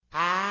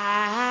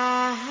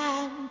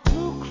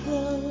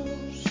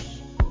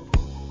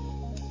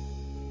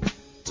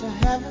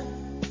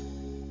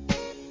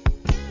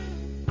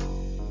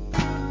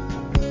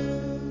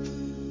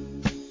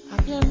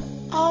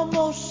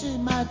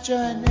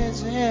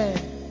journey's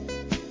end.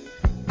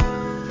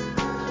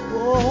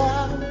 Oh,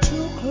 I'm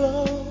too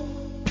close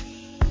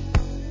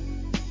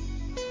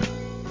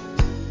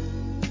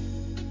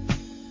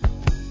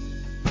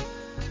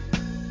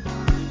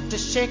to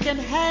shaking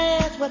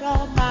hands with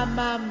all my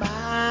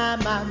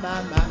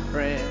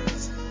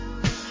friends.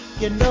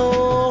 You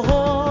know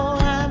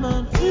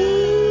I'm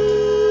too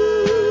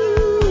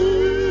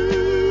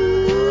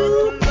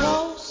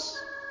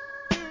close.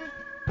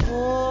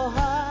 Oh,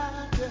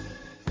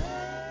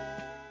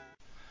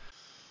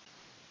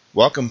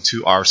 Welcome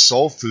to our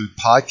Soul Food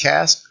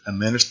Podcast, a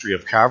ministry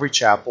of Calvary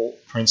Chapel,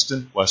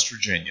 Princeton, West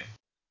Virginia.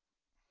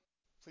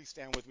 Please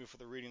stand with me for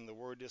the reading of the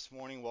Word this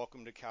morning.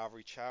 Welcome to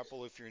Calvary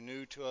Chapel. If you're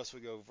new to us,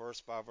 we go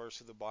verse by verse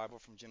through the Bible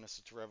from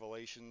Genesis to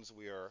Revelations.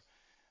 We are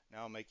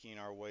now making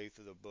our way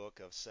through the book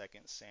of 2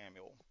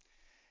 Samuel.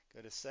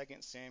 Go to 2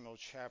 Samuel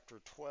chapter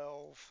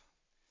 12,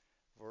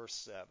 verse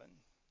 7.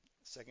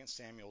 2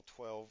 Samuel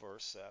 12,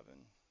 verse 7.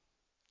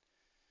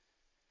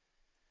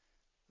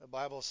 The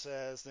Bible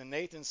says, Then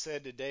Nathan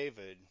said to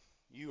David,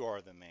 You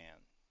are the man.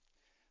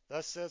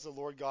 Thus says the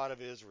Lord God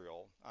of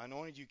Israel, I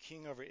anointed you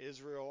king over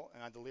Israel,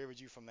 and I delivered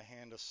you from the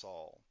hand of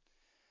Saul.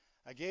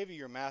 I gave you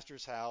your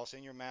master's house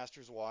and your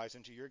master's wives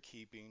into your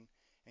keeping,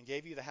 and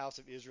gave you the house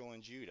of Israel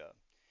and Judah.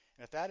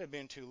 And if that had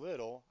been too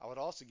little, I would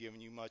also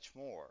given you much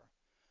more.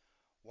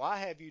 Why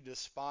have you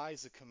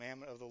despised the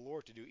commandment of the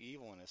Lord to do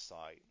evil in his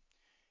sight?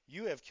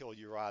 You have killed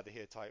Uriah the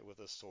Hittite with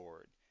a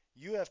sword.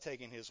 You have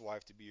taken his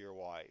wife to be your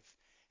wife,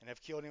 and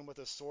have killed him with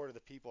the sword of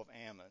the people of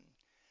Ammon.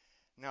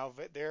 Now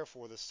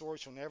therefore the sword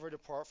shall never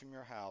depart from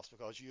your house,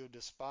 because you have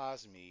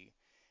despised me,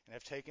 and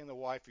have taken the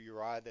wife of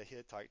Uriah the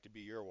Hittite to be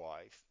your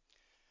wife.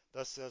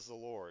 Thus says the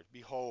Lord,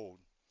 Behold,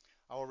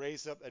 I will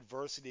raise up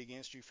adversity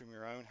against you from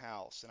your own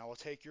house, and I will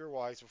take your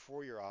wives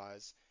before your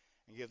eyes,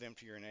 and give them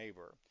to your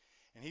neighbor.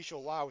 And he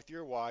shall lie with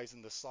your wives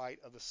in the sight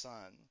of the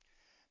sun.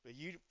 For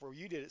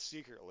you did it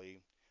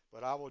secretly,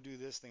 but I will do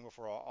this thing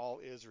before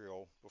all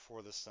Israel,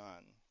 before the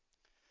sun.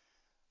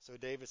 So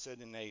David said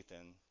to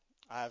Nathan,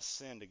 I have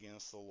sinned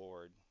against the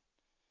Lord.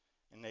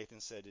 And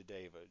Nathan said to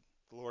David,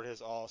 The Lord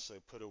has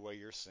also put away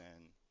your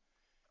sin.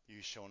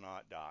 You shall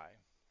not die.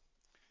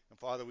 And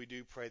Father, we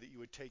do pray that you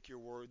would take your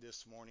word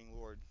this morning,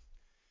 Lord.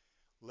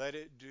 Let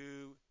it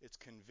do its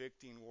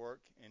convicting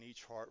work in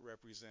each heart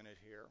represented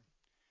here.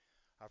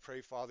 I pray,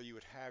 Father, you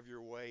would have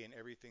your way in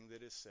everything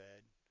that is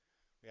said.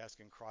 We ask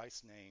in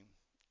Christ's name,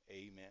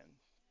 amen.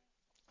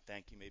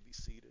 Thank you. You may be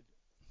seated.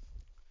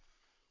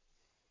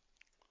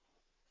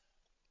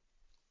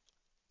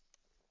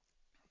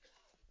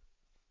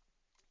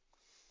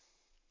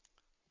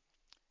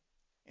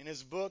 In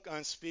his book,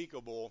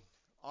 Unspeakable,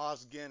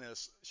 Os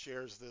Guinness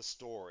shares this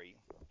story.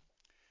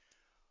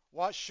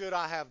 What should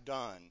I have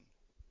done?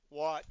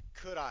 What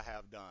could I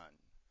have done?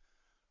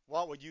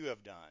 What would you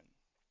have done?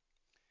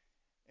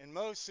 In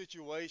most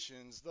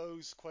situations,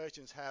 those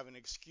questions have an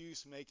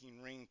excuse-making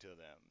ring to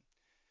them.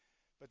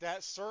 But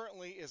that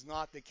certainly is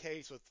not the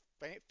case with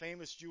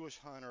famous Jewish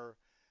hunter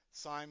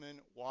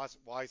Simon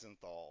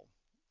Wiesenthal.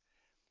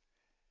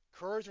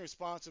 Courage and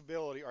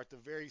responsibility are at the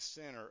very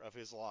center of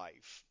his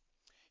life.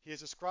 He has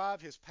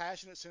described his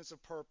passionate sense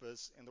of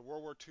purpose in the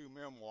World War II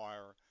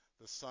memoir,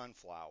 The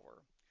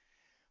Sunflower.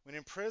 When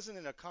imprisoned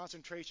in a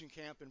concentration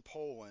camp in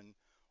Poland,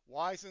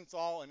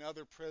 Wiesenthal and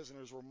other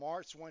prisoners were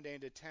marched one day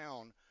into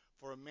town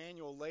for a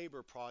manual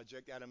labor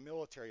project at a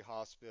military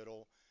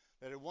hospital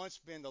that had once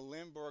been the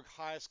Limburg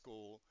High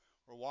School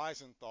where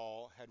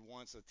Wiesenthal had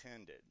once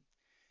attended.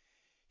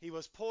 He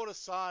was pulled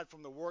aside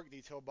from the work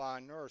detail by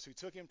a nurse who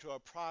took him to a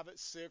private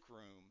sick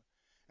room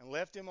and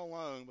left him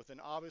alone with an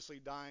obviously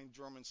dying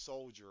German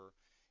soldier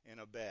in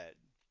a bed.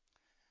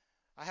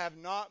 I have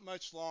not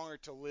much longer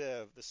to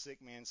live, the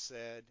sick man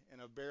said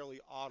in a barely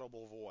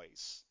audible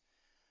voice.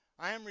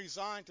 I am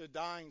resigned to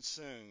dying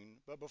soon,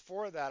 but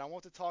before that I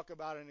want to talk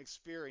about an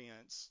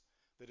experience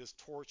that is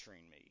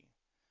torturing me.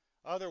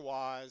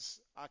 Otherwise,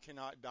 I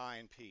cannot die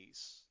in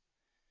peace.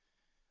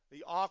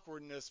 The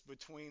awkwardness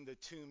between the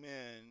two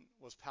men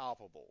was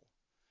palpable.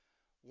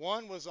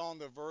 One was on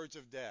the verge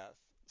of death,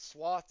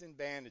 swathed in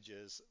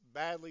bandages,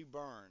 badly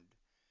burned,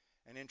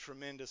 and in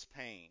tremendous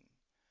pain,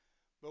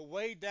 but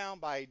weighed down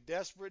by a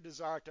desperate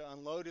desire to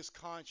unload his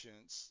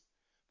conscience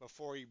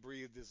before he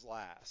breathed his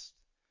last.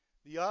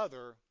 The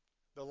other,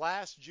 the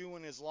last Jew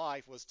in his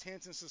life, was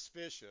tense and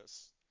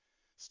suspicious,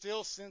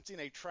 still sensing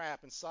a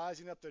trap and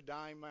sizing up the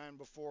dying man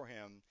before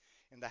him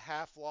in the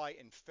half-light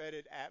and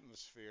fetid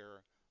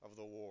atmosphere of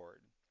the ward.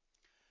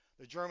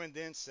 The German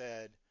then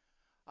said,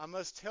 I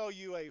must tell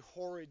you a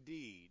horrid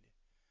deed.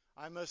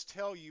 I must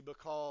tell you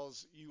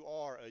because you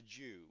are a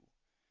Jew.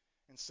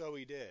 And so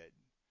he did.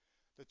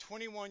 The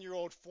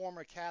 21-year-old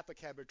former Catholic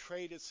had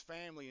betrayed his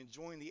family and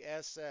joined the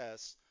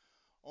SS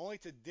only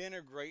to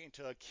denigrate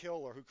into a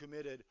killer who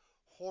committed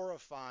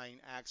horrifying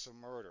acts of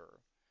murder,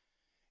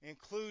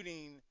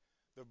 including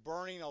the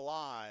burning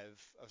alive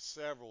of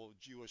several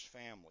Jewish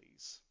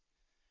families.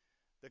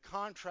 The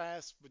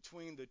contrast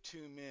between the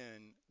two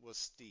men was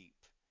steep.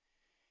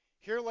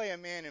 Here lay a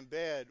man in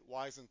bed,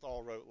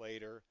 Wiesenthal wrote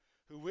later,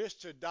 who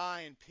wished to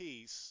die in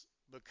peace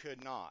but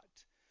could not,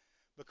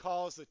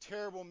 because the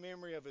terrible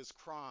memory of his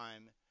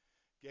crime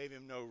gave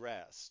him no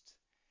rest.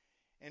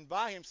 And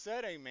by him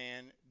sat a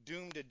man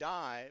doomed to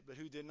die, but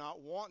who did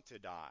not want to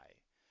die,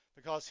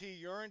 because he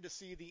yearned to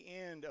see the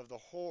end of the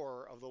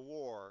horror of the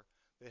war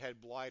that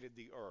had blighted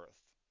the earth.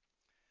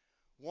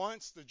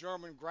 Once the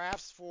German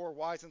grasped for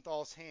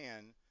Weisenthal's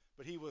hand,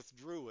 but he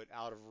withdrew it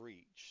out of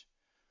reach.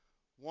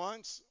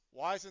 Once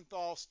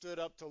Weisenthal stood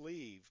up to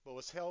leave, but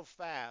was held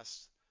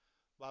fast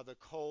by the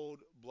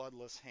cold,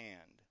 bloodless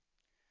hand.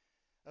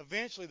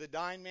 Eventually, the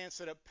dying man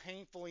sat up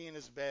painfully in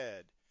his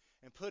bed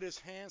and put his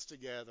hands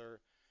together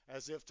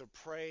as if to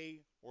pray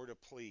or to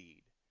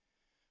plead,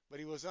 but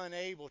he was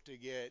unable to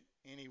get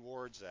any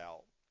words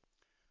out.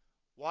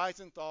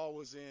 Weisenthal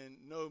was in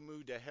no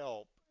mood to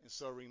help and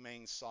so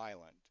remained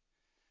silent.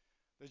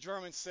 The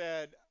German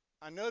said,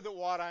 "I know that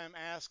what I am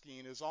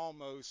asking is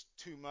almost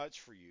too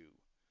much for you,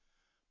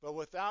 but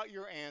without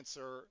your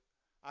answer,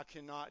 I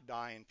cannot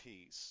die in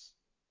peace."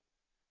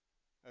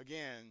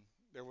 Again,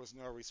 there was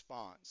no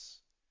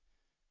response.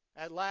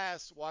 At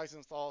last,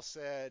 Weisenthal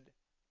said,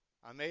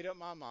 "I made up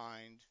my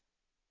mind,"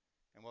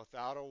 and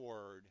without a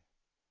word,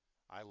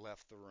 I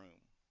left the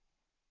room.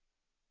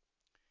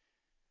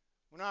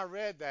 When I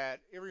read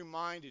that, it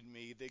reminded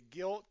me that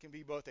guilt can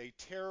be both a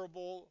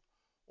terrible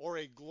or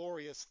a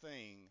glorious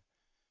thing,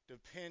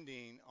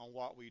 depending on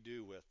what we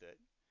do with it.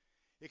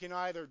 It can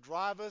either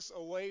drive us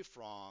away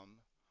from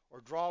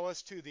or draw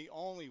us to the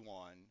only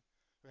one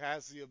who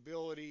has the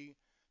ability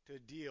to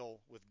deal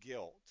with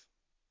guilt.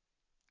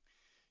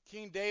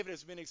 King David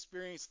has been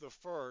experiencing the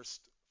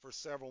first for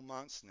several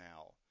months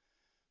now,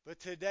 but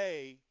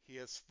today he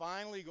is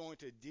finally going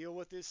to deal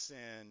with his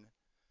sin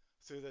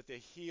so that the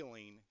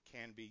healing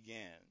can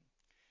begin.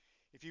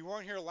 If you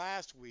weren't here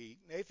last week,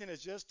 Nathan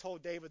has just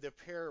told David the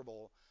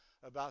parable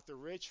about the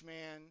rich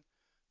man,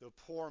 the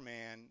poor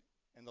man,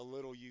 and the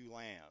little ewe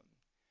lamb.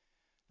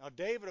 Now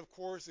David, of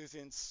course, is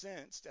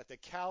incensed at the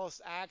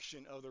callous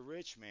action of the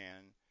rich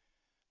man,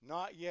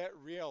 not yet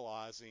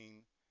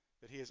realizing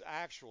that he is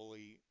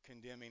actually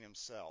condemning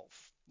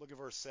himself. Look at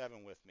verse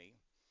 7 with me.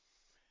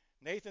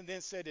 Nathan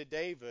then said to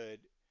David,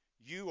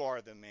 "You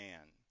are the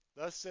man.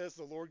 Thus says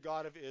the Lord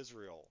God of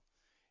Israel.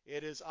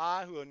 It is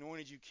I who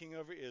anointed you king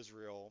over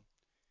Israel,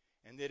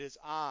 and it is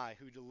I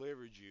who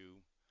delivered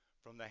you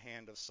from the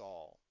hand of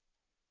Saul."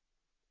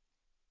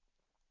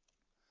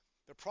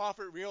 The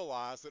prophet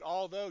realized that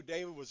although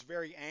David was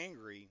very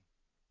angry,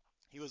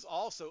 he was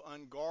also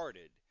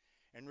unguarded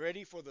and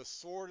ready for the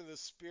sword of the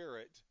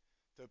Spirit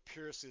to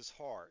pierce his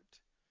heart.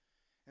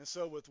 And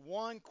so with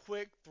one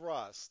quick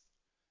thrust,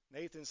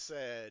 Nathan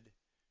said,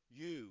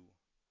 "You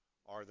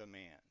are the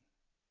man."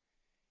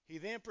 He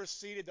then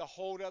proceeded to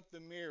hold up the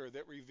mirror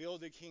that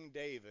revealed to King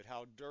David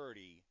how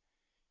dirty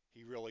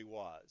he really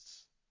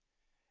was.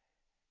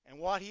 And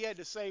what he had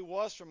to say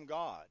was from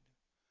God,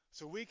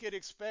 so we could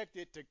expect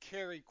it to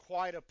carry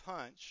quite a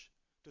punch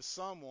to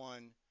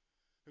someone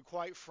who,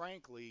 quite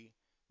frankly,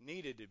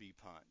 needed to be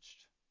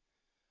punched.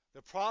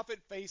 The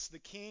prophet faced the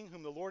king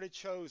whom the Lord had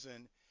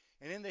chosen,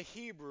 and in the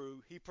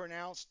Hebrew he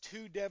pronounced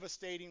two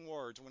devastating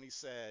words when he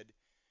said,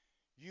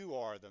 "You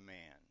are the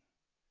man."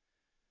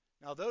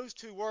 Now those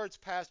two words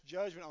passed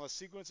judgment on a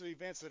sequence of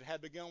events that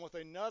had begun with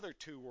another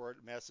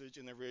two-word message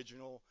in the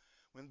original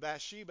when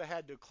Bathsheba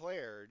had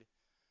declared,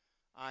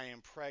 "I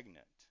am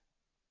pregnant."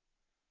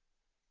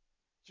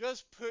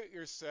 Just put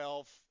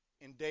yourself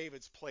in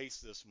David's place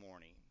this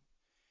morning.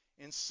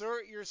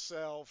 Insert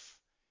yourself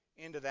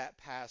into that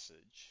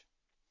passage.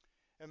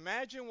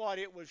 Imagine what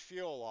it would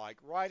feel like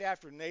right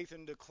after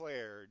Nathan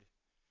declared,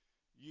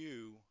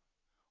 "You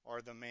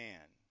are the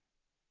man."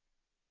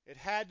 It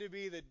had to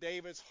be that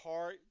David's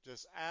heart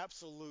just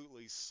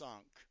absolutely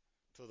sunk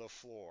to the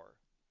floor.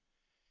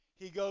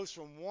 He goes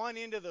from one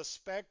end of the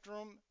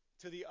spectrum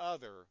to the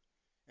other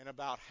in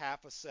about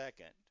half a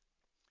second.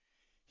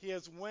 He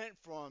has went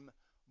from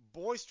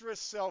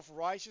boisterous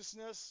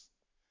self-righteousness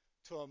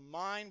to a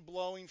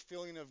mind-blowing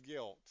feeling of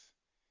guilt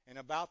in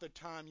about the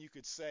time you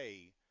could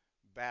say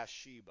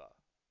Bathsheba.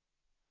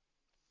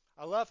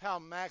 I love how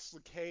Max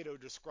Lucado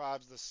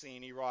describes the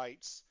scene. He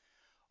writes,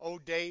 "Oh,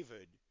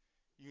 David,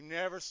 you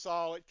never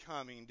saw it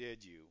coming,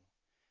 did you?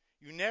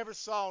 You never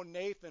saw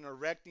Nathan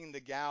erecting the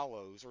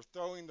gallows or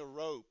throwing the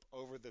rope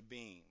over the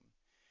beam.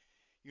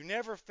 You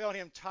never felt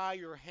him tie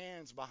your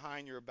hands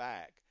behind your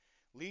back,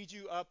 lead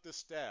you up the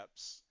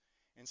steps,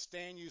 and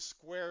stand you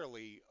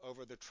squarely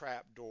over the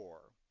trap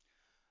door.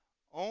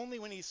 Only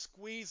when he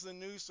squeezed the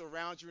noose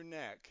around your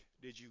neck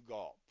did you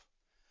gulp.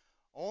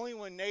 Only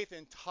when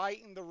Nathan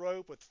tightened the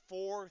rope with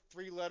 4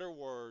 three-letter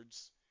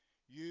words,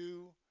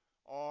 'You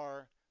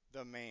are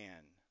the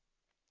man.'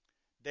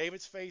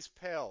 David's face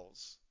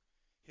pales.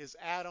 His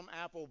Adam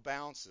apple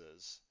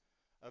bounces.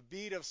 A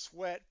bead of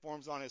sweat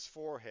forms on his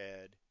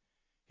forehead.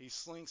 He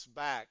slinks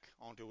back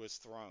onto his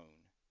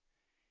throne.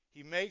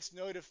 He makes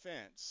no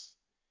defense.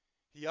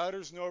 He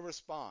utters no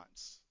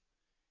response.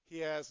 He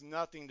has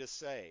nothing to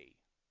say.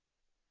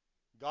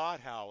 God,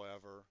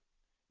 however,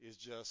 is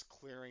just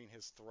clearing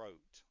his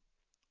throat."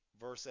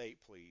 Verse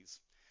 8, please.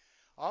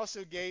 I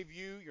also gave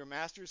you your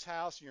master's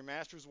house and your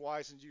master's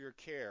wives into your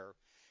care,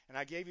 and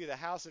I gave you the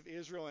house of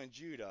Israel and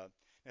Judah.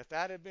 And if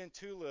that had been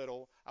too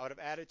little, I would have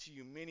added to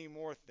you many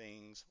more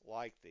things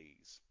like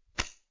these.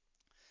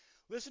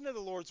 Listen to the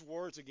Lord's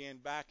words again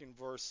back in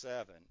verse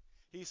 7.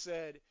 He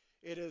said,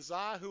 "It is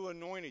I who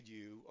anointed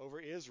you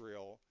over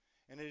Israel,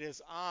 and it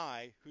is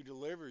I who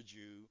delivered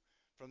you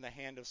from the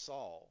hand of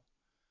Saul."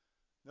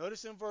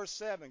 Notice in verse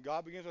 7,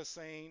 God begins by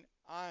saying,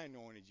 "I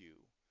anointed you."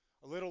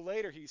 A little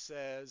later he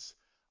says,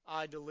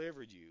 "I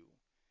delivered you."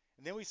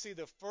 And then we see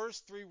the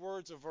first three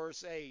words of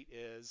verse 8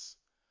 is,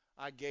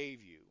 "I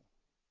gave you."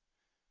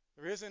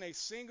 There isn't a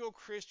single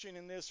Christian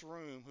in this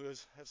room who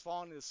has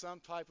fallen into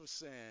some type of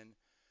sin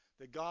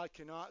that God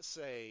cannot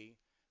say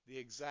the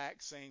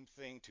exact same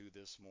thing to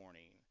this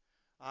morning.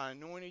 I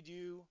anointed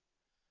you,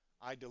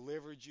 I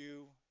delivered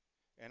you,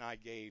 and I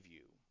gave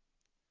you.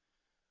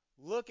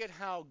 Look at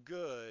how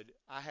good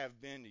I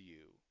have been to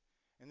you,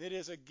 and it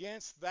is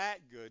against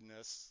that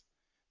goodness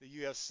that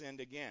you have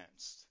sinned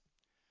against.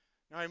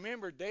 Now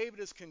remember, David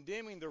is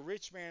condemning the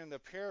rich man in the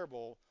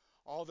parable,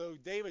 although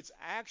David's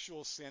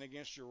actual sin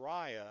against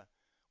Uriah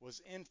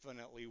was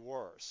infinitely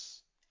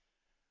worse.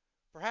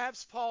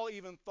 Perhaps Paul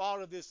even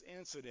thought of this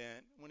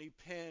incident when he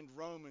penned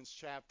Romans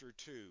chapter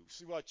 2.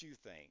 See what you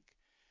think.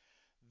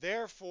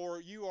 "Therefore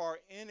you are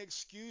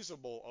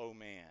inexcusable, O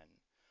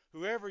man,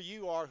 whoever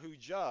you are who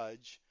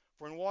judge,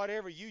 for in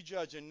whatever you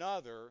judge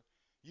another,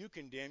 you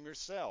condemn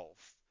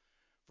yourself.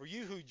 For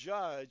you who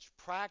judge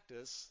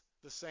practice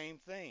the same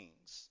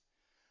things.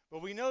 But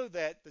we know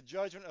that the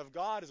judgment of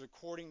God is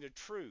according to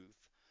truth,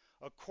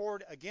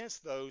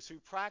 against those who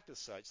practice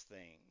such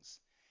things.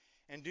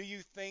 And do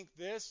you think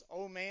this,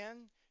 O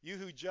man, you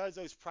who judge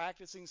those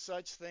practicing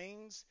such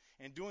things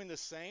and doing the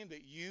same,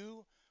 that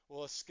you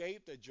will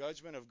escape the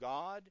judgment of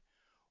God?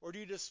 Or do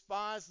you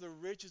despise the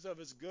riches of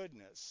his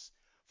goodness,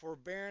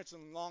 forbearance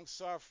and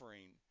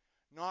long-suffering,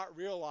 not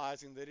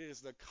realizing that it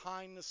is the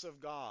kindness of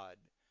God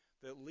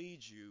that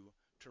leads you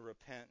to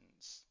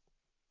repentance?"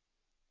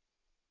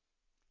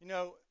 You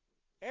know,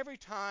 every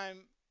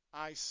time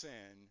I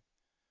sin,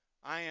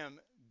 I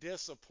am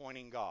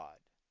disappointing God.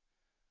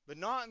 But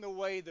not in the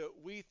way that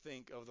we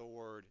think of the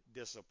word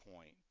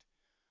disappoint.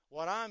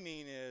 What I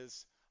mean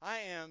is, I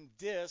am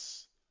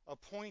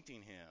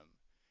disappointing him,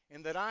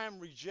 in that I am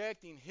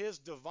rejecting his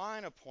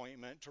divine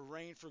appointment to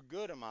reign for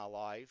good in my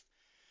life,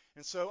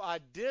 and so I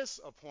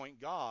disappoint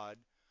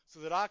God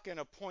so that I can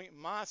appoint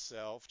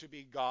myself to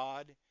be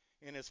God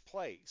in his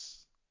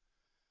place.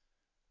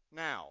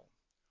 Now,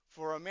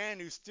 for a man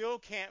who still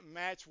can't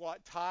match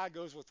what tie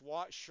goes with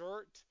what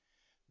shirt,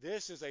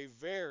 this is a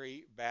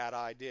very bad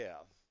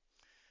idea.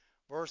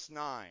 Verse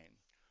 9,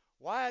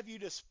 "Why have you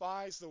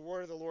despised the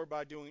word of the Lord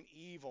by doing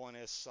evil in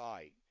his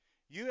sight?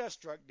 You have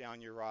struck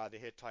down Uriah the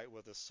Hittite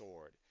with a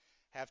sword,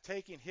 have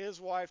taken his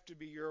wife to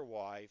be your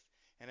wife,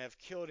 and have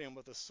killed him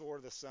with the sword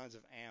of the sons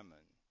of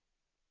Ammon."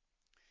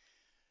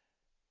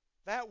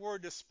 That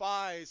word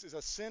despise is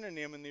a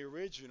synonym in the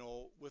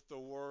original with the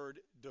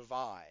word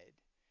divide.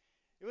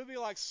 It would be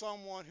like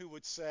someone who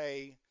would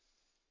say,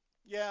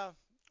 "Yeah,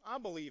 I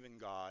believe in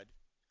God,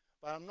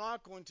 but I'm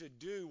not going to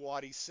do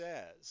what he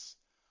says.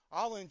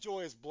 I'll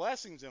enjoy his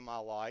blessings in my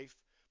life,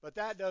 but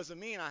that doesn't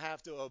mean I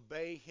have to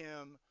obey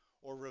him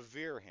or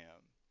revere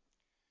him."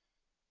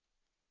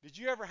 Did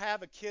you ever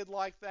have a kid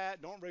like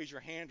that? Don't raise your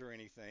hand or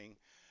anything.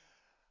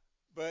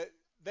 But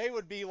they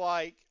would be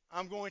like,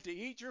 "I'm going to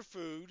eat your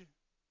food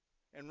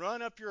and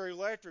run up your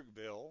electric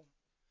bill,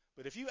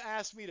 but if you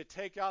ask me to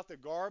take out the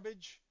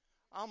garbage,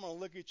 I'm going to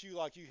look at you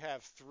like you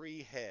have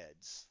 3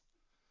 heads."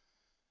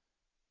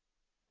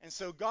 And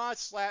so God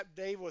slapped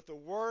David with the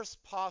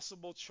worst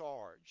possible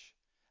charge,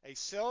 a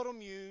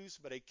seldom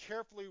used but a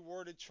carefully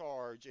worded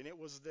charge, and it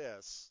was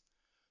this: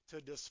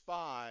 to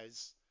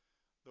despise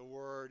the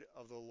word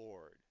of the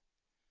Lord.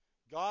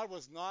 God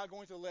was not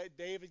going to let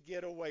David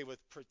get away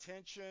with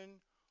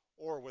pretension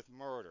or with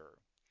murder.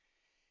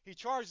 He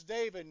charged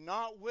David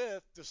not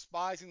with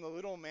despising the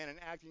little man and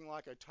acting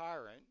like a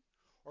tyrant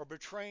or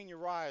betraying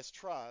Uriah's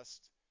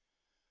trust,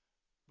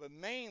 but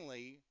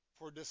mainly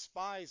for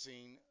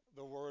despising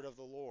the word of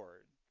the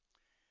Lord.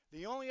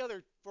 The only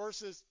other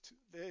verses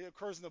that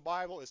occurs in the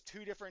Bible is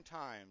 2 different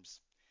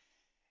times,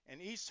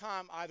 and each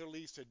time either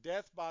leads to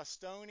death by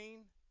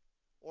stoning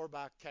or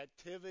by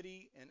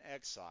captivity and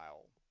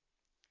exile.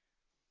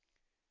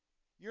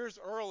 Years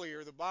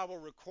earlier, the Bible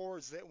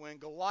records that when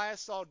Goliath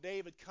saw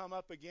David come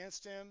up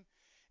against him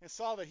and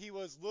saw that he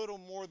was little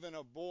more than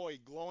a boy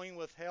glowing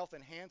with health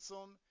and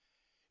handsome,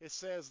 it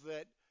says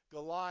that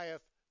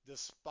Goliath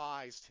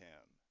despised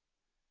him.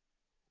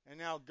 And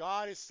now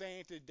God is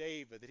saying to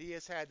David that he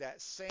has had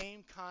that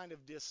same kind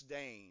of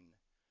disdain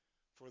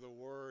for the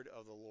word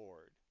of the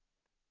Lord.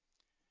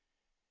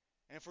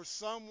 And for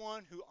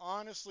someone who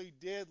honestly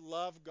did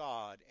love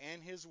God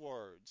and his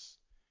words,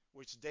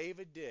 which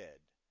David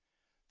did,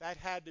 that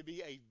had to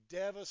be a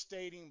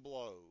devastating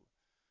blow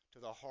to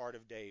the heart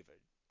of David.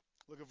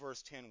 Look at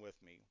verse 10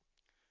 with me.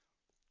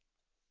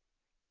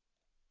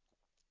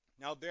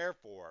 "Now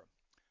therefore,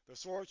 The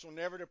sword shall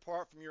never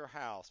depart from your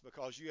house,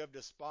 because you have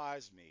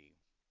despised me,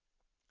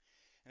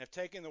 and have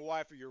taken the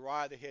wife of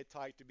Uriah the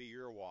Hittite to be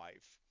your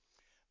wife.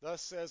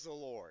 Thus says the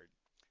Lord,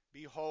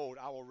 behold,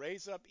 I will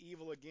raise up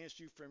evil against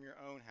you from your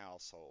own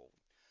household.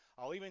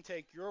 I'll even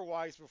take your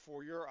wives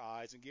before your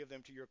eyes and give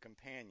them to your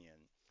companion,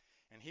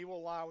 and he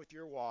will lie with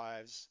your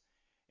wives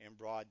in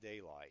broad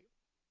daylight.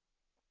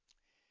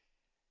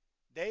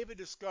 David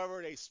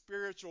discovered a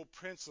spiritual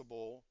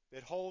principle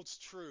that holds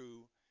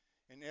true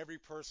in every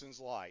person's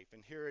life,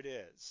 and here it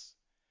is.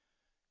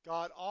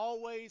 God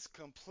always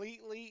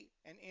completely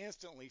and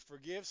instantly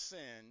forgives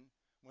sin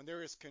when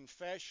there is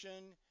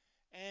confession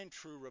and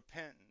true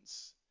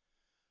repentance,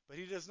 but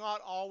he does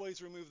not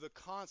always remove the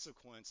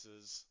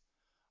consequences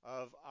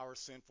of our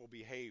sinful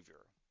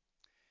behavior.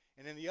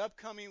 And in the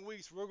upcoming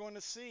weeks, we're going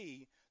to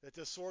see that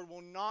the sword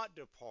will not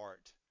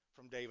depart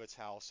from David's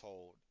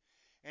household,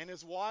 and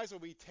his wives will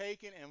be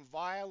taken and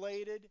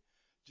violated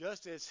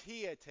just as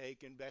he had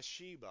taken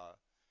Bathsheba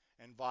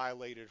and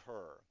violated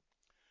her.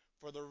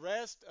 For the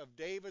rest of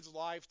David's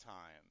lifetime,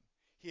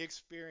 he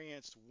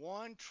experienced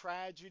one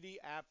tragedy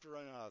after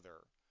another,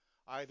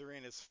 either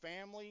in his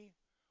family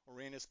or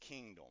in his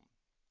kingdom.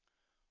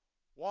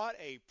 What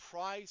a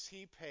price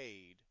he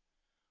paid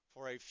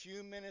for a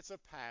few minutes of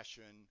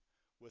passion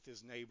with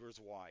his neighbor's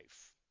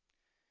wife.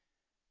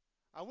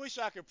 I wish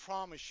I could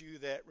promise you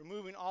that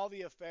removing all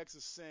the effects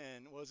of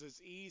sin was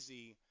as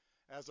easy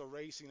as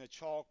erasing a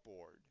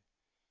chalkboard,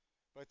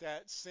 but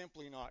that's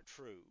simply not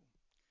true.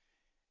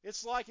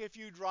 It's like if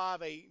you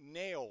drive a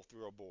nail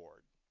through a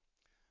board.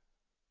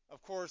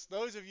 Of course,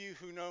 those of you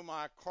who know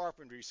my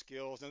carpentry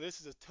skills, and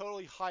this is a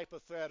totally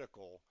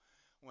hypothetical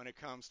when it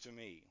comes to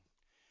me,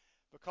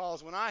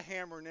 because when I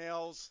hammer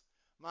nails,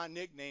 my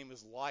nickname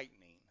is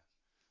Lightning.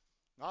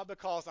 Not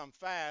because I'm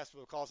fast,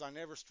 but because I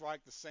never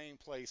strike the same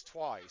place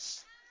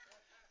twice.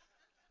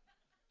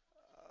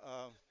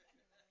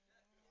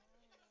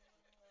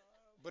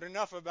 But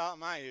enough about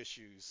my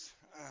issues.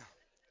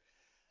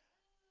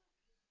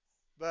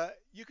 But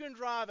you can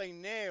drive a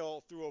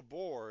nail through a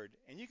board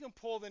and you can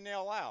pull the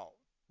nail out.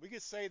 We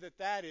could say that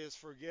that is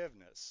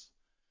forgiveness.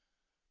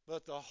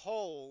 But the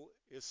hole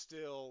is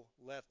still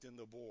left in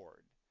the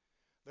board.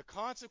 The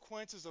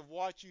consequences of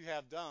what you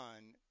have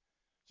done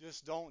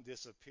just don't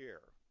disappear.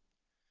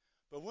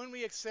 But when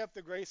we accept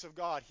the grace of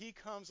God, He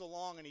comes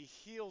along and He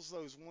heals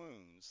those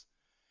wounds.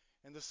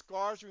 And the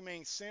scars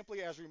remain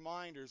simply as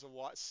reminders of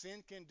what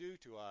sin can do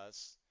to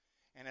us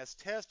and as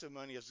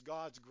testimony of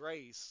God's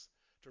grace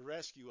to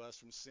rescue us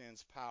from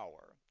sin's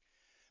power.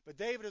 But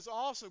David is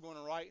also going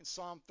to write in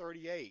Psalm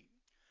 38,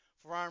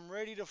 "For I am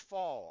ready to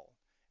fall,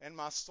 and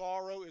my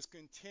sorrow is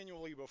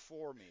continually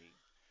before me.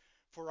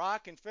 For I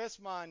confess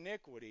my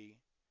iniquity,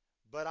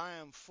 but I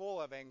am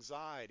full of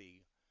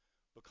anxiety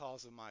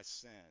because of my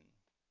sin."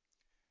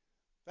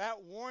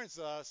 That warns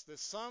us that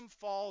some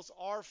falls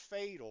are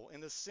fatal in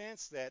the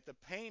sense that the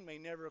pain may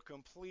never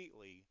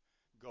completely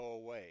go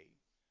away.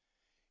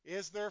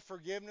 Is there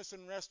forgiveness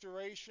and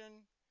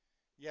restoration?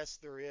 Yes,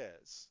 there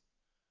is,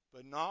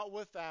 but not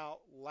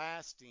without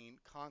lasting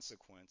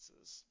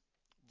consequences.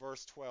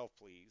 Verse 12,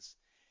 please.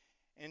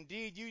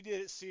 "Indeed, you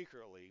did it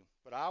secretly,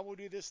 but I will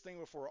do this thing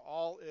before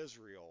all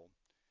Israel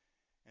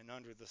and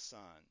under the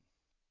sun."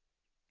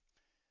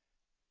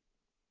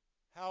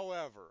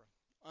 However,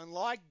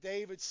 unlike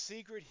David's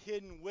secret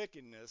hidden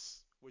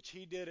wickedness, which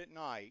he did at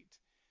night,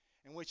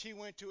 and which he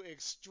went to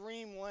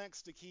extreme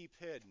lengths to keep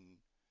hidden,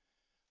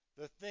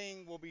 the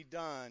thing will be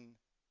done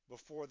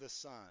before the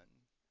sun.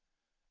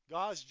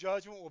 God's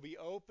judgment will be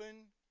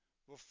open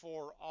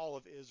before all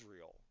of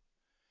Israel.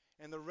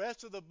 And the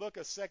rest of the book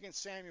of 2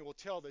 Samuel will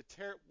tell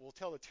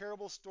the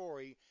terrible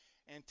story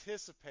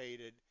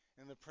anticipated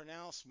in the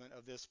pronouncement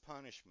of this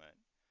punishment.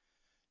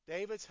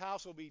 David's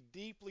house will be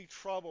deeply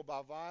troubled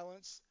by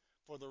violence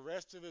for the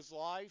rest of his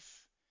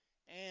life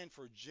and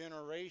for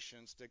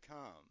generations to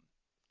come.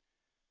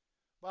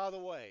 By the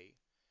way,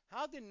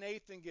 how did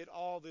Nathan get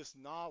all this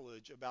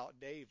knowledge about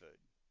David?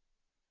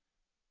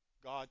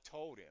 God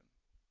told him.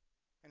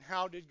 And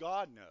how did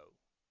God know?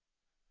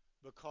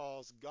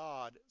 Because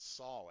God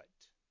saw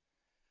it.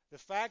 The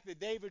fact that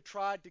David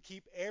tried to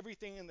keep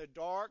everything in the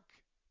dark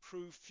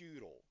proved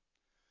futile.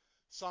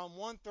 Psalm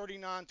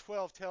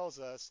 139:12 tells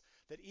us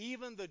that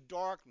even the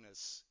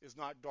darkness is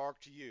not dark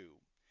to you,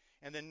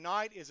 and the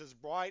night is as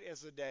bright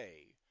as the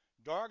day.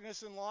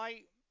 Darkness and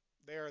light,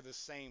 they are the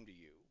same to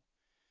you.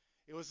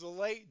 It was the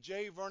late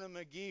J. Vernon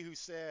McGee who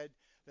said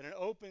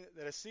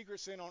that a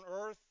secret sin on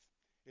earth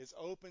is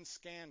open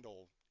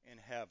scandal in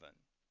heaven.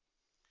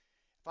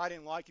 If I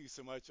didn't like you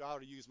so much, I ought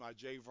to use my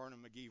J.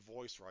 Vernon McGee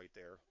voice right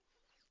there.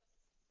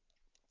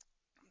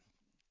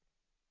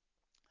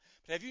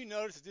 But have you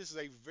noticed that this is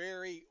a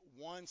very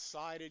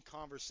one-sided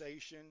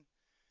conversation?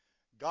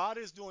 God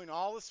is doing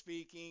all the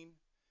speaking,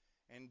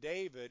 and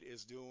David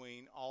is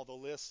doing all the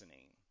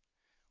listening.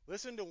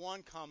 Listen to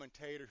one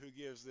commentator who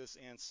gives this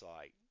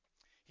insight.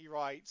 He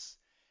writes,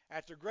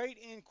 "At the great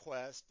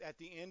inquest at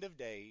the end of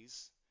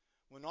days,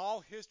 when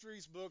all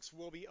history's books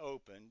will be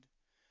opened,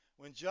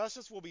 when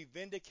justice will be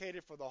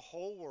vindicated for the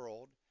whole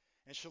world,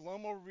 and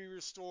shalom will be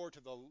restored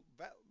to the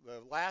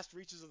last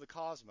reaches of the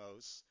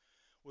cosmos,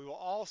 we will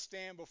all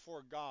stand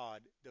before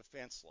God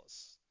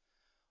defenseless.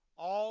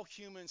 All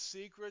human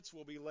secrets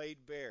will be laid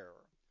bare,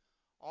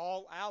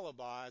 all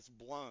alibis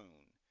blown,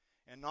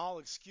 and all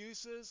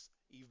excuses,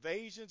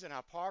 evasions, and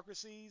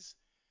hypocrisies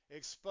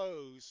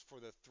exposed for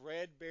the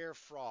threadbare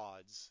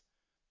frauds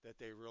that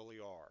they really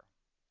are.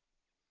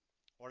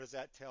 What does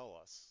that tell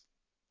us?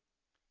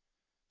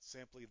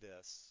 Simply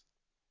this.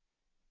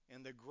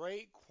 In the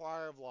great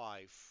choir of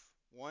life,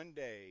 one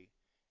day,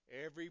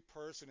 every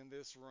person in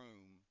this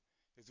room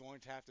is going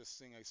to have to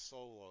sing a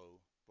solo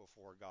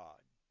before God.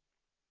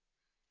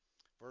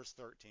 Verse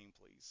 13,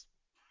 please.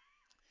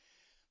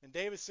 And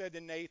David said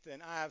to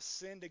Nathan, I have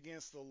sinned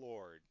against the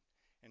Lord.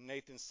 And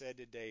Nathan said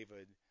to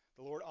David,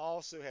 the Lord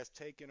also has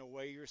taken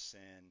away your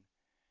sin.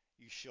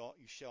 You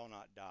shall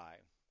not die.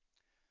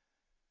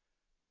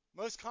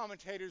 Most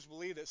commentators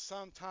believe that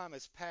some time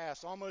has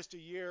passed, almost a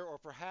year or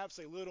perhaps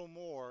a little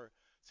more,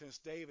 since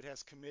David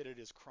has committed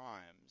his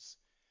crimes.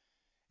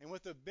 And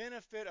with the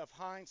benefit of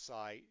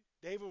hindsight,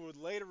 David would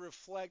later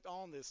reflect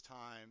on this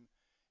time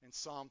in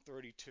Psalm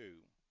 32.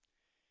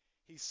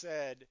 He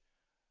said,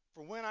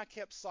 for when I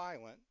kept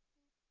silent,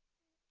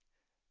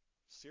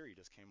 Siri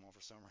just came on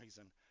for some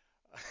reason.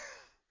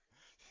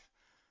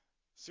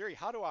 Siri,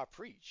 how do I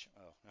preach?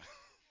 Oh.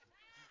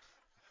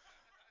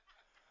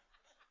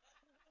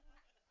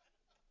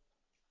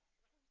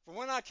 For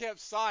when I kept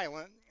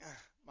silent,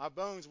 my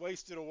bones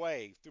wasted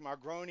away through my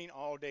groaning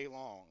all day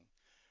long.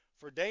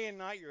 For day and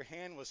night your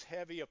hand was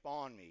heavy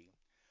upon me.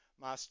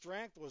 My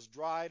strength was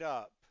dried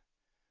up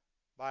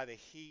by the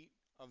heat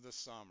of the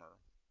summer.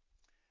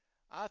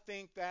 I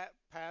think that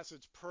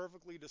passage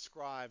perfectly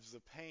describes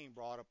the pain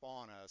brought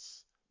upon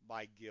us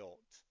by guilt.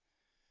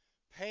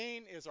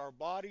 Pain is our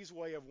body's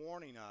way of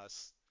warning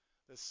us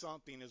that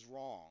something is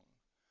wrong.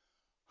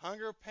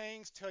 Hunger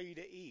pains tell you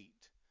to eat.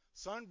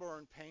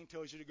 Sunburn pain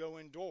tells you to go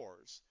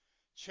indoors.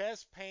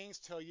 Chest pains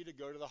tell you to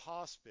go to the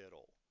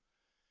hospital.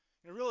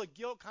 And really,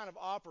 guilt kind of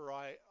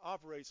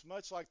operates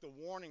much like the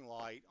warning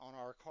light on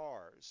our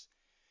cars.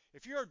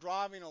 If you're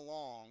driving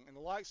along and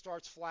the light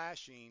starts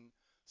flashing,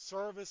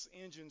 service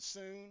engine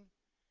soon,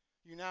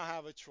 you now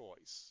have a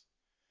choice.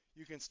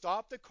 You can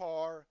stop the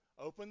car,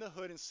 open the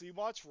hood and see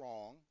what's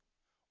wrong,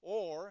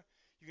 or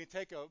you can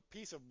take a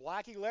piece of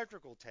black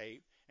electrical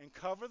tape and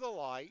cover the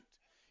light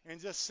and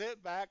just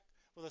sit back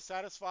with a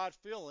satisfied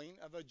feeling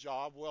of a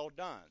job well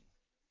done.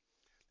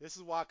 This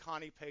is why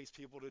Connie pays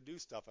people to do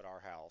stuff at our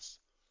house.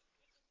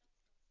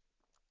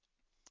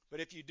 But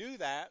if you do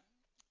that,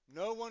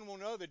 no one will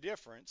know the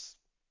difference,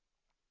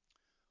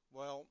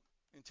 well,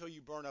 until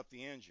you burn up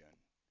the engine.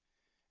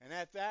 And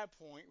at that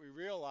point, we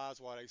realize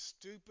what a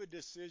stupid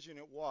decision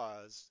it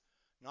was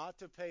not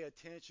to pay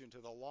attention to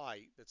the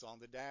light that's on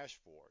the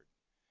dashboard.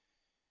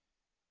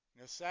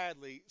 Now,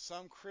 sadly,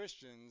 some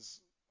Christians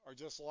are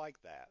just like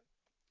that.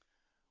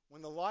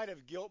 When the light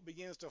of guilt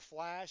begins to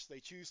flash, they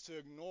choose to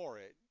ignore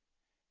it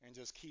and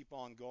just keep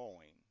on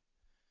going.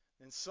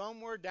 Then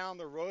somewhere down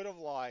the road of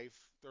life,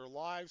 their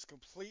lives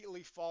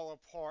completely fall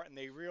apart and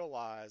they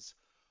realize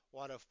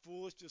what a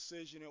foolish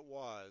decision it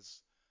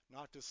was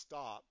not to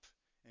stop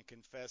and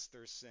confess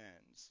their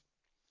sins.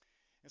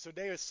 And so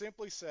David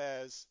simply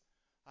says,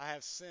 I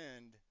have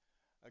sinned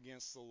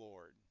against the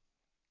Lord.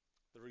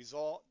 The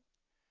result,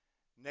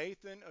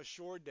 Nathan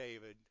assured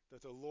David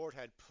that the Lord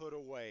had put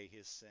away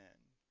his sin.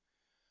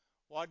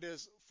 What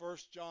does 1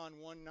 John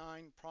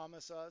 1:9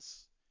 promise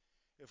us?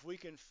 If we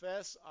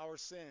confess our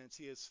sins,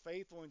 he is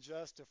faithful and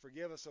just to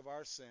forgive us of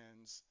our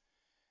sins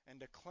and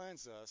to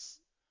cleanse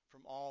us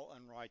from all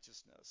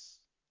unrighteousness.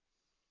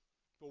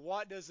 But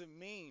what does it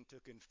mean to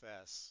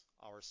confess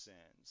our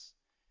sins?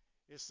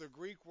 It's the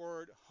Greek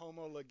word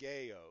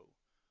homologeo.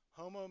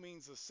 Homo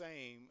means the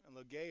same, and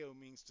logeo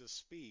means to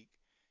speak.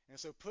 And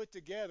so put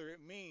together,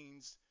 it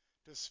means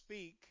to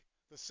speak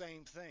the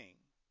same thing.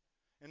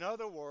 In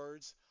other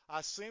words,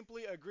 I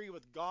simply agree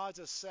with God's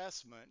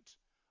assessment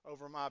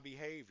over my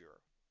behavior.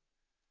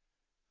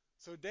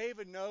 So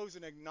David knows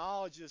and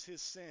acknowledges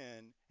his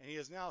sin, and he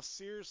is now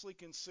seriously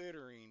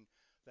considering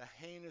the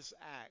heinous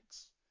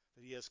acts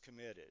that he has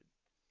committed.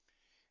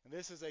 And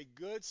this is a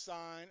good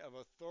sign of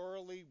a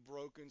thoroughly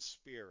broken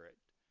spirit.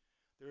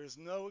 There is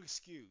no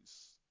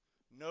excuse,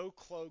 no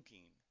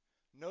cloaking,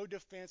 no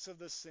defense of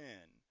the sin.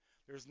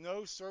 There's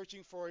no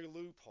searching for a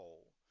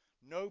loophole,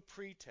 no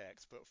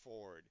pretext put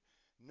forward,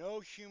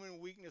 no human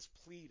weakness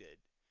pleaded.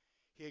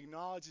 He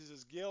acknowledges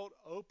his guilt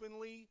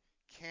openly,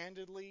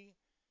 candidly,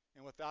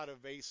 and without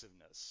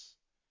evasiveness.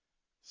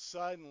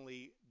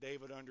 Suddenly,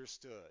 David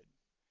understood.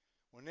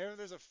 Whenever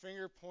there's a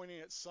finger pointing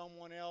at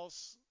someone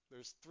else,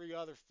 there's three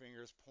other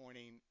fingers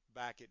pointing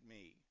back at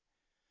me.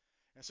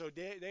 And so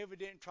David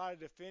didn't try to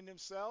defend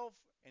himself,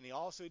 and he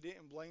also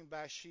didn't blame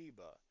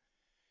Bathsheba.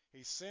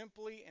 He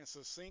simply and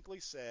succinctly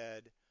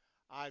said,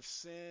 I've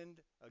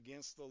sinned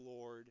against the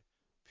Lord,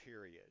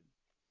 period.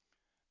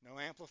 No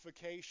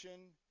amplification,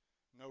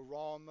 no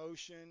raw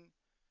emotion,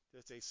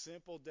 just a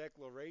simple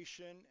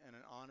declaration and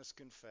an honest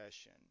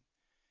confession.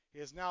 He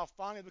has now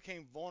finally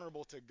become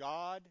vulnerable to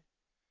God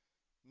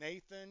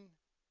Nathan,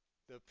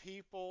 the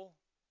people,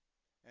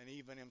 and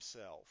even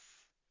himself.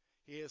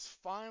 He is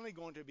finally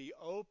going to be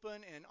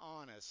open and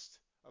honest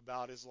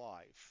about his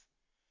life.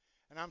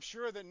 And I'm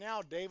sure that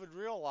now David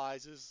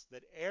realizes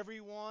that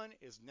everyone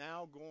is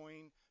now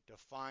going to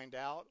find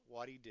out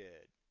what he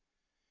did.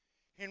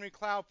 Henry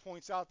Cloud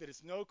points out that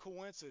it's no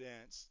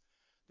coincidence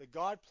that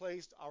God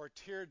placed our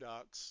tear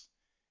ducts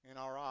in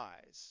our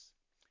eyes.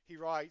 He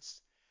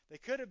writes, they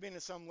could have been in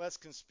some less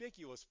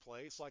conspicuous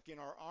place, like in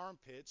our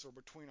armpits or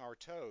between our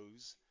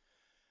toes,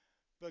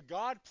 but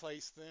God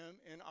placed them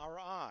in our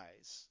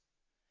eyes.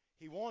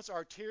 He wants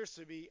our tears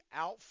to be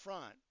out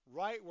front,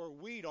 right where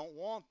we don't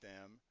want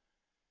them,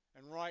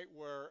 and right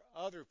where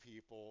other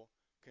people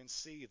can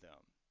see them.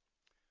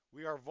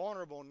 We are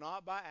vulnerable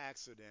not by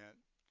accident,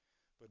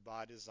 but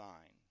by design.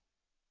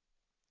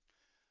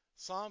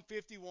 Psalm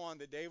 51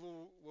 that David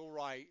will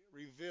write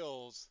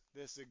reveals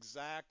this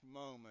exact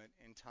moment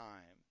in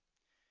time.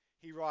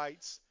 He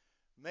writes,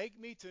 make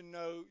me to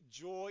know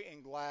joy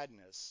and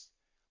gladness.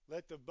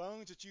 Let the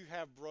bones that you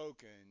have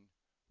broken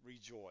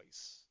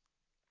rejoice.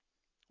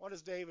 What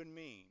does David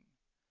mean?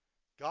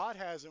 God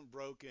hasn't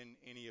broken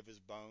any of his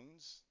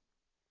bones.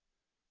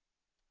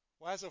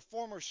 Well, as a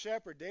former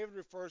shepherd, David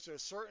refers to a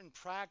certain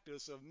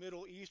practice of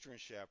Middle Eastern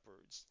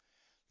shepherds,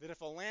 that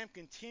if a lamb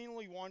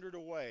continually wandered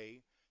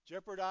away,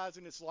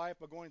 jeopardizing its life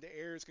by going to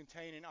areas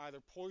containing either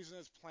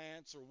poisonous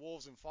plants or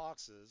wolves and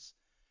foxes,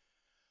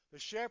 the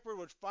shepherd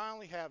would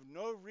finally have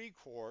no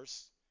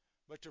recourse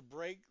but to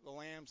break the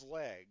lamb's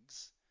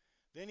legs.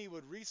 Then he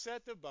would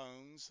reset the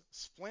bones,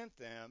 splint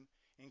them,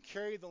 and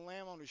carry the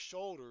lamb on his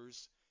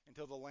shoulders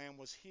until the lamb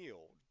was healed.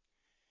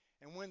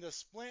 And when the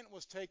splint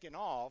was taken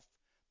off,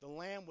 the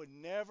lamb would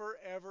never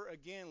ever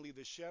again leave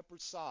the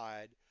shepherd's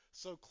side,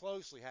 so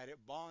closely had it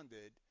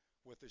bonded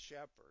with the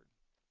shepherd.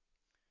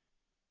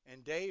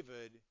 And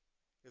David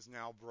is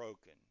now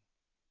broken.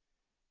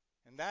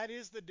 And that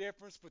is the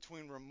difference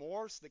between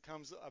remorse that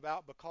comes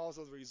about because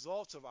of the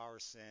results of our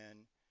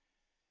sin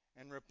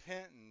and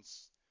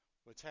repentance,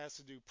 which has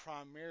to do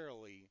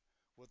primarily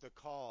with the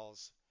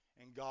cause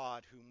and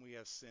God whom we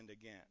have sinned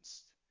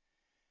against.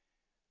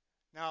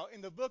 Now,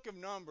 in the book of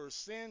Numbers,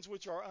 sins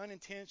which are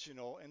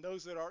unintentional and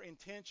those that are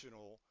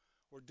intentional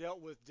were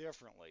dealt with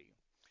differently.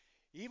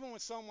 Even when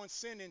someone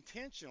sinned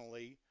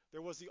intentionally,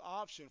 there was the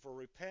option for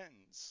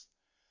repentance.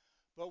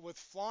 But with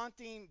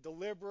flaunting,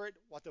 deliberate,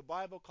 what the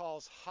Bible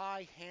calls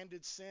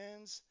high-handed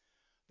sins,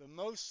 the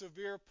most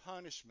severe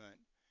punishment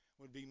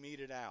would be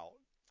meted out.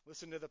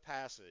 Listen to the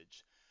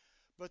passage.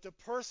 But the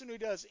person who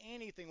does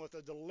anything with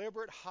a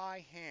deliberate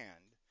high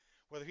hand,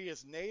 whether he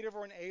is native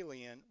or an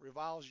alien,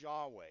 reviles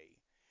Yahweh.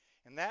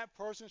 And that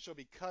person shall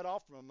be cut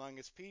off from among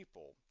his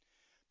people,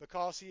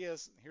 because he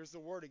has, here's the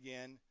word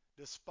again,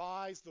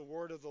 despised the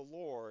word of the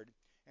Lord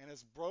and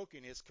has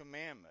broken his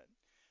commandment.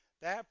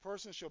 That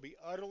person shall be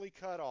utterly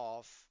cut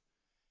off,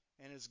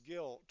 and his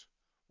guilt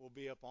will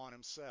be upon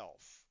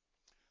himself.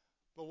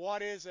 But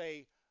what is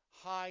a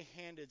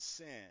high-handed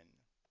sin?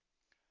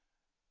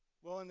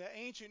 Well, in the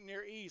ancient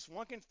Near East,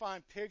 one can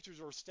find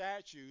pictures or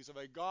statues of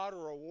a god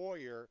or a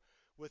warrior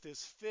with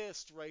his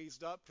fist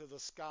raised up to the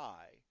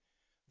sky.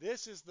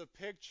 This is the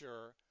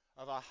picture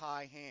of a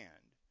high hand.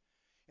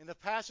 In the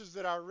passage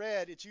that I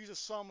read, it uses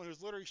someone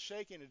who's literally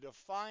shaking a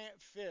defiant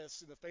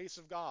fist in the face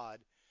of God,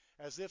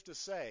 as if to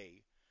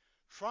say,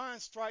 try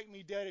and strike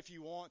me dead if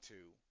you want to,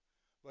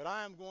 but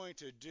I am going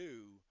to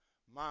do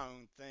my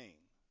own thing.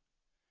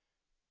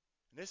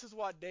 And this is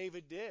what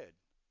David did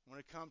when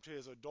it comes to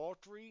his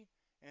adultery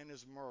and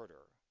his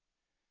murder.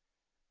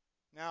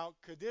 Now,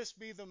 could this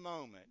be the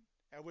moment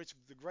at which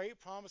the great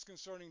promise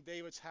concerning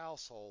David's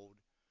household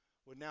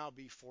would now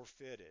be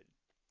forfeited?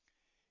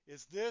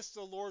 Is this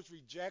the Lord's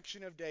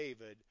rejection of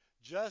David,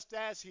 just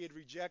as he had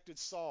rejected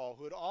Saul,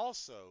 who had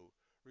also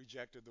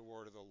rejected the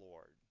word of the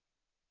Lord?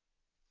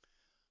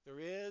 There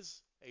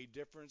is a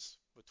difference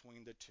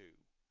between the two.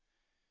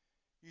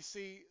 You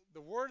see,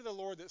 the word of the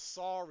Lord that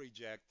Saul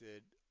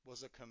rejected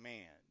was a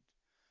command.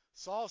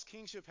 Saul's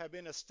kingship had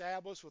been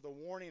established with a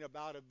warning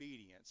about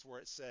obedience, where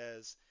it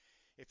says,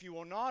 if you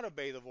will not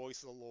obey the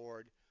voice of the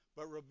Lord,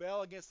 but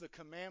rebel against the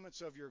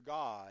commandments of your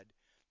God,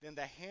 then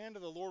the hand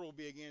of the Lord will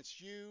be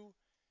against you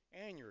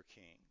and your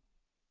king.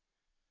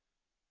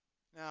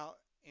 Now,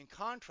 in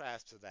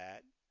contrast to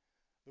that,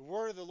 the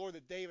word of the Lord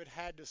that David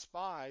had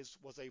despised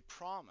was a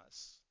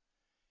promise.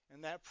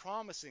 And that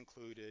promise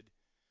included,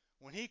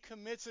 when he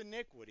commits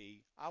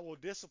iniquity, I will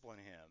discipline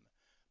him,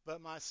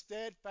 but my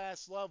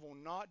steadfast love will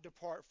not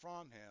depart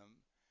from him,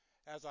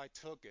 as I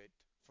took it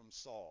from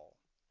Saul.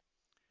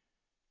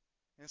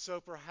 And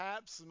so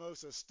perhaps the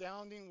most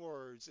astounding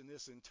words in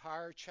this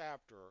entire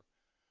chapter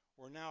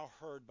were now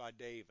heard by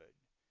David.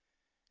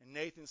 And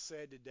Nathan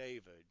said to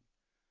David,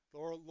 the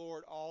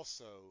Lord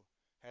also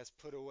has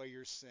put away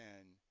your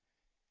sin,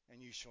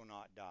 and you shall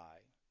not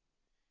die.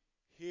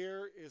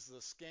 Here is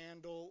the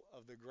scandal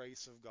of the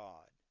grace of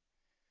God.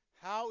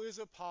 How is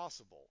it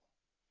possible?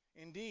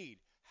 Indeed,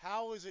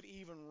 how is it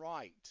even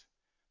right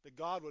that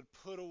God would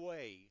put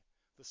away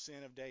the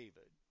sin of David?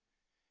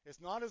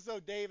 It's not as though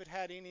David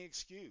had any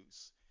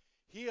excuse.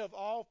 He of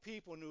all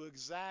people knew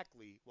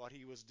exactly what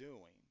he was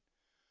doing.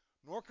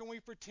 Nor can we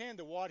pretend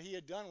that what he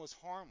had done was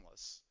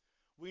harmless.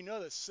 We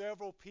know that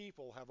several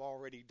people have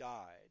already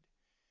died.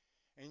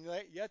 And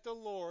yet the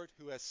Lord,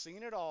 who has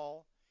seen it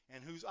all,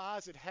 and whose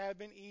eyes it had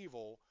been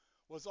evil,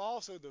 was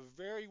also the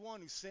very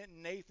one who sent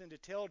Nathan to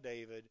tell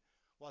David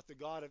what the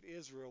God of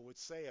Israel would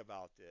say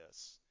about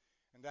this.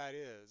 And that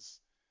is,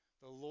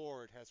 the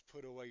Lord has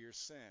put away your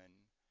sin,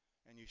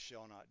 and you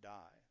shall not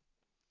die.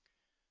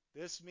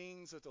 This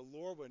means that the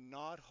Lord would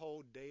not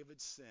hold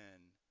David's sin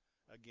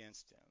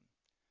against him.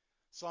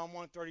 Psalm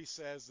 130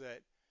 says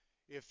that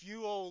if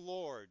you, O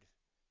Lord,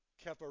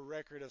 kept a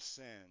record of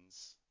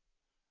sins,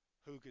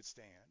 who could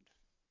stand?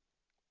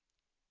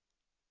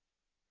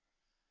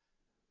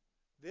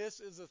 This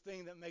is the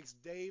thing that makes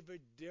David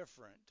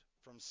different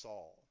from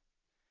Saul.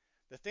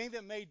 The thing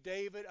that made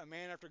David a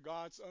man after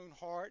God's own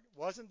heart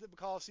wasn't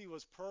because he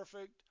was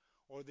perfect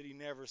or that he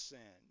never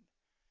sinned.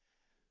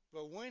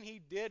 But when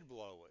he did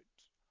blow it,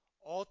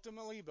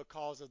 ultimately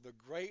because of the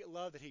great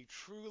love that he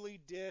truly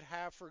did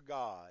have for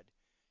God,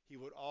 he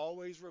would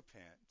always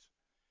repent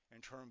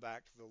and turn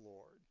back to the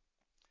Lord.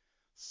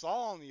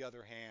 Saul, on the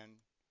other hand,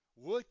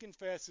 would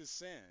confess his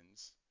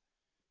sins,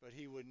 but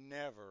he would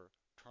never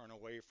turn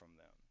away from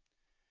them.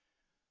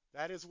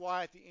 That is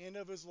why at the end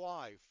of his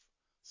life,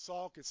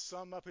 Saul could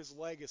sum up his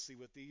legacy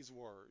with these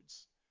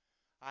words: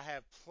 I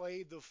have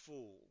played the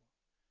fool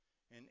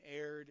and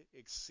erred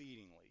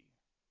exceedingly.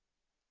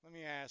 Let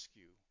me ask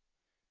you,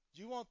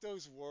 do you want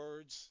those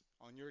words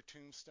on your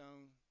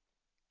tombstone?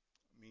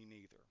 Me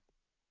neither.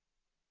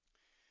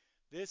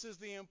 This is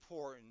the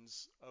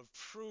importance of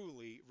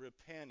truly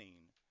repenting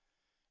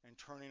and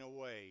turning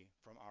away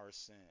from our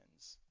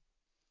sins.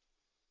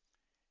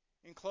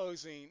 In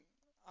closing,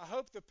 I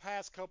hope the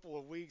past couple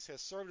of weeks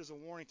has served as a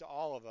warning to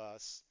all of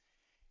us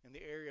in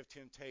the area of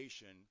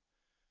temptation,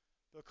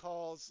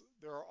 because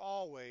there are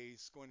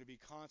always going to be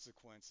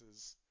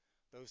consequences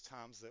those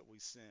times that we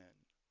sin.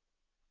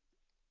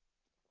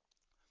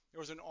 There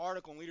was an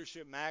article in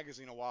Leadership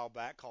Magazine a while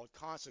back called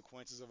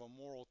Consequences of a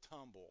Moral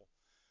Tumble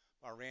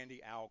by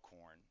Randy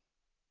Alcorn.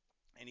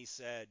 And he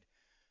said,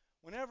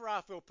 whenever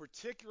I feel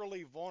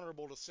particularly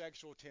vulnerable to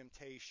sexual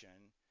temptation,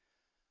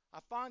 I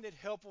find it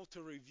helpful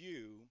to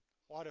review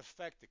what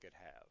effect it could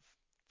have.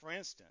 For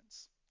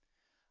instance,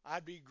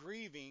 I'd be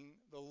grieving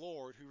the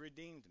Lord who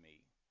redeemed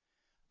me.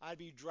 I'd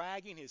be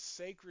dragging his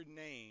sacred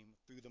name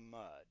through the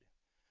mud.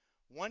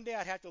 One day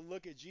I'd have to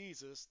look at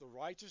Jesus, the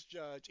righteous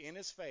judge, in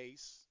his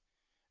face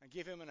and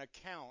give him an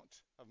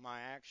account of my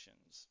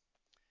actions.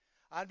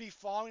 I'd be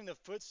following the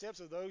footsteps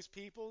of those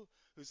people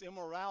whose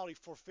immorality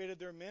forfeited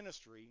their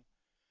ministry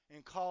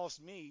and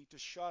caused me to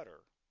shudder.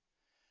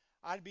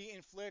 I'd be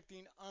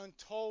inflicting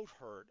untold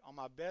hurt on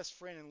my best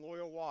friend and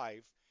loyal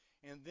wife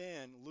and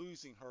then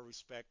losing her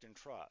respect and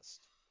trust.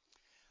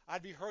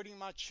 I'd be hurting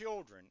my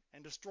children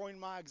and destroying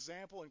my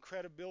example and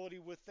credibility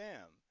with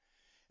them,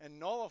 and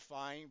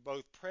nullifying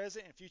both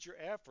present and future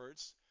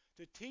efforts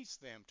to teach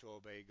them to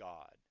obey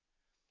God.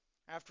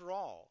 After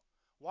all,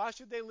 why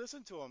should they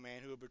listen to a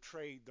man who had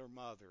betrayed their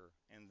mother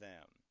and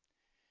them?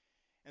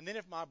 And then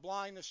if my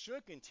blindness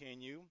should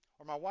continue,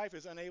 or my wife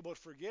is unable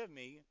to forgive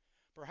me,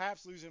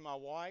 perhaps losing my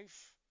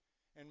wife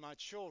and my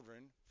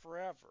children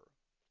forever.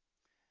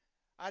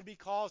 I'd be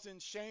causing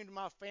shame to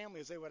my family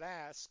as they would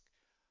ask,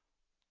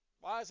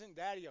 why isn't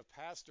Daddy a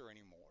pastor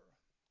anymore?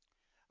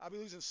 I'd be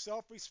losing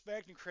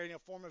self-respect and creating a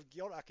form of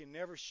guilt I can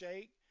never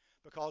shake,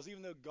 because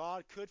even though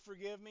God could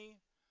forgive me,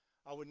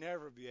 I would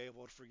never be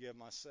able to forgive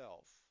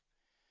myself.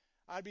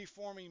 I'd be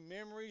forming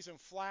memories and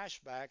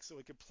flashbacks so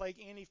it could plague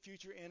any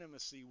future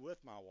intimacy with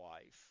my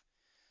wife.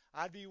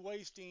 I'd be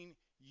wasting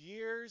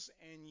years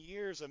and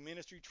years of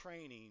ministry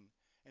training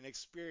and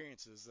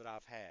experiences that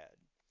I've had.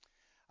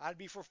 I'd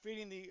be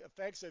forfeiting the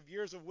effects of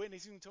years of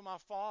witnessing to my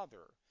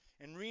father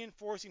and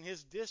reinforcing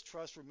his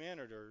distrust for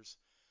ministers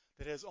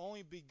that has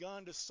only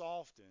begun to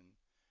soften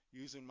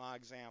using my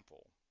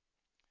example.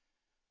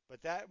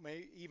 But that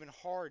may even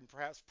harden,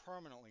 perhaps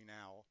permanently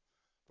now,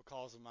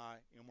 because of my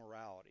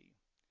immorality.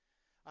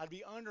 I'd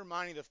be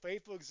undermining the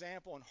faithful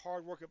example and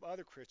hard work of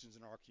other Christians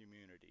in our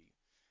community.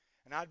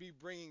 And I'd be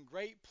bringing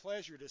great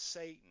pleasure to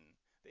Satan,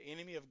 the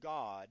enemy of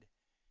God,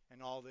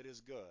 and all that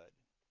is good.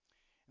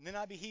 And then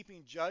I'd be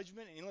heaping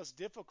judgment and endless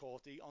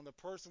difficulty on the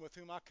person with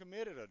whom I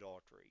committed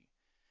adultery.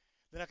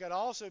 Then I could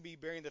also be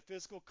bearing the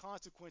physical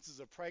consequences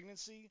of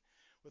pregnancy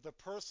with the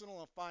personal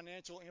and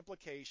financial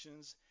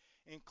implications,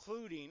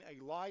 including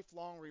a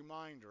lifelong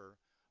reminder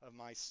of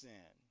my sin.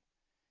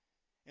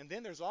 And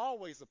then there's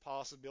always the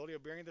possibility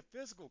of bearing the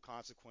physical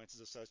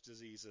consequences of such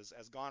diseases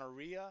as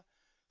gonorrhea,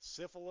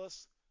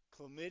 syphilis,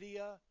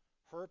 chlamydia,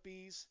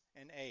 herpes,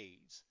 and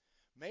AIDS.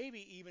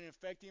 Maybe even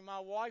infecting my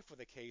wife with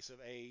a case of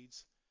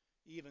AIDS,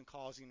 even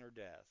causing her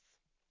death.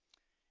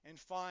 And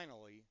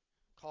finally,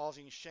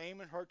 causing shame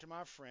and hurt to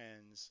my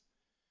friends,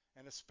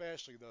 and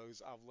especially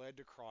those I've led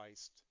to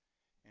Christ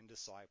and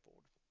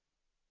discipled.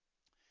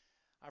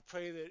 I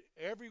pray that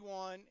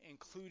everyone,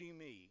 including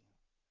me,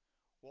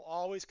 will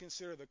always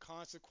consider the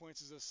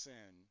consequences of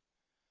sin,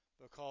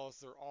 because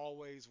there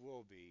always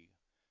will be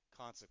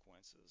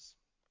consequences.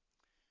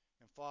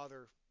 And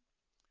Father,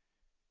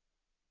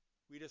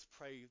 we just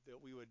pray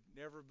that we would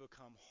never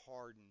become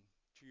hardened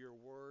to your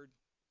word,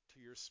 to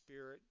your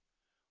spirit,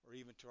 or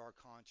even to our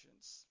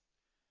conscience.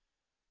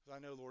 Because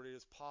I know, Lord, it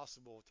is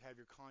possible to have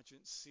your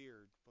conscience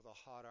seared with a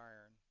hot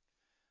iron.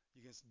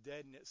 You can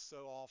deaden it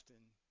so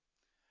often.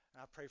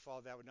 And I pray,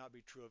 Father, that would not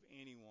be true of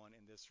anyone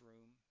in this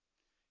room.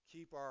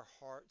 Keep our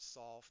hearts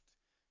soft.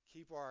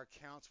 Keep our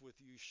accounts with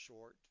you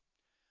short.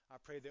 I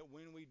pray that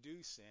when we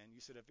do sin,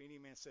 you said if any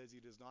man says he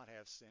does not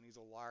have sin,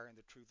 he's a liar and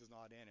the truth is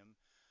not in him.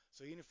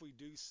 So even if we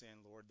do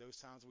sin, Lord, those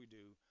times we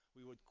do,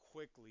 we would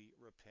quickly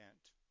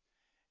repent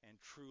and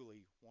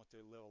truly want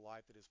to live a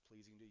life that is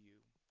pleasing to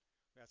you.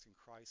 We ask in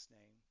Christ's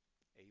name,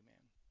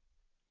 amen.